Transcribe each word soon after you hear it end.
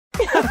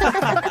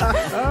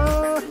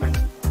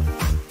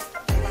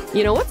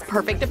You know what's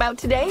perfect about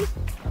today?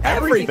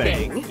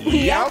 Everything.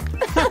 Yep.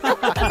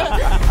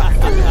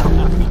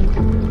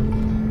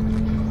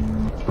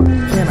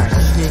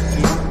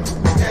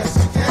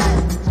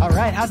 All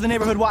right, how's the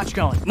neighborhood watch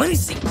going? Let me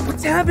see.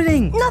 What's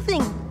happening?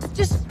 Nothing.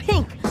 Just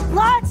pink.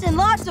 Lots and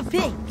lots of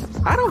pink.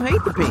 I don't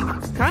hate the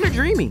pink. Kind of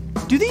dreamy.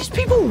 Do these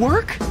people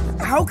work?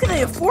 How can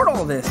they afford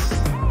all this?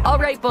 All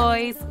right,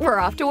 boys, we're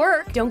off to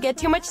work. Don't get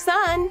too much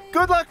sun.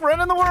 Good luck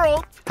running the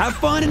world. Have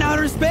fun in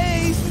outer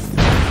space.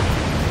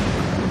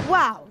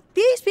 Wow,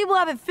 these people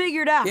have it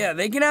figured out. Yeah,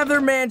 they can have their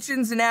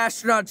mansions and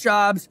astronaut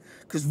jobs,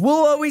 because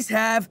we'll always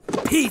have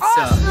pizza.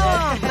 Awesome.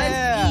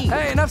 Let's eat.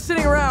 Hey, enough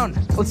sitting around.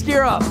 Let's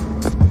gear up.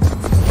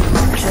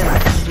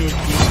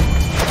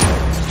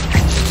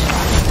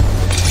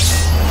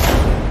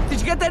 Did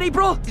you get that,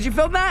 April? Did you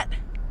film that?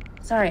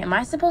 Sorry, am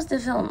I supposed to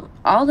film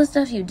all the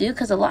stuff you do?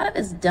 Because a lot of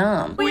it's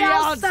dumb. We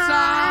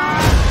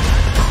outside.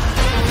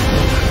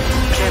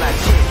 Can I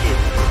check it?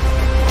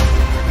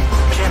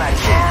 Can I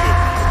check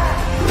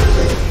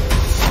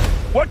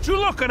it? What you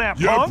looking at,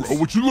 Yeah, punks? bro,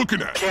 what you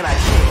looking at? Can I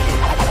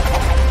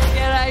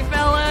check it? G'day,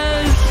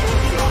 fellas.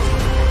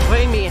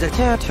 Play me the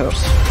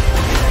turtles.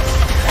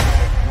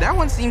 That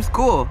one seems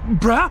cool.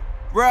 Bruh?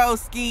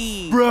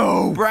 Broski.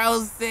 Bro.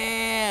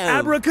 Brosel.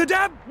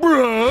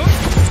 Abracadabra.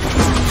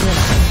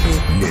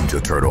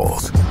 Ninja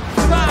Turtles.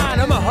 Come on,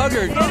 I'm a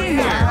hugger. Get in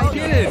here.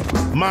 Get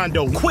it.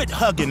 Mondo, quit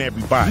hugging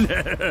everybody.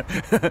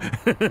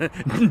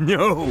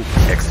 No.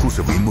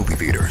 Exclusively in movie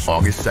theaters,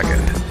 August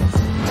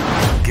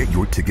 2nd. Get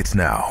your tickets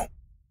now.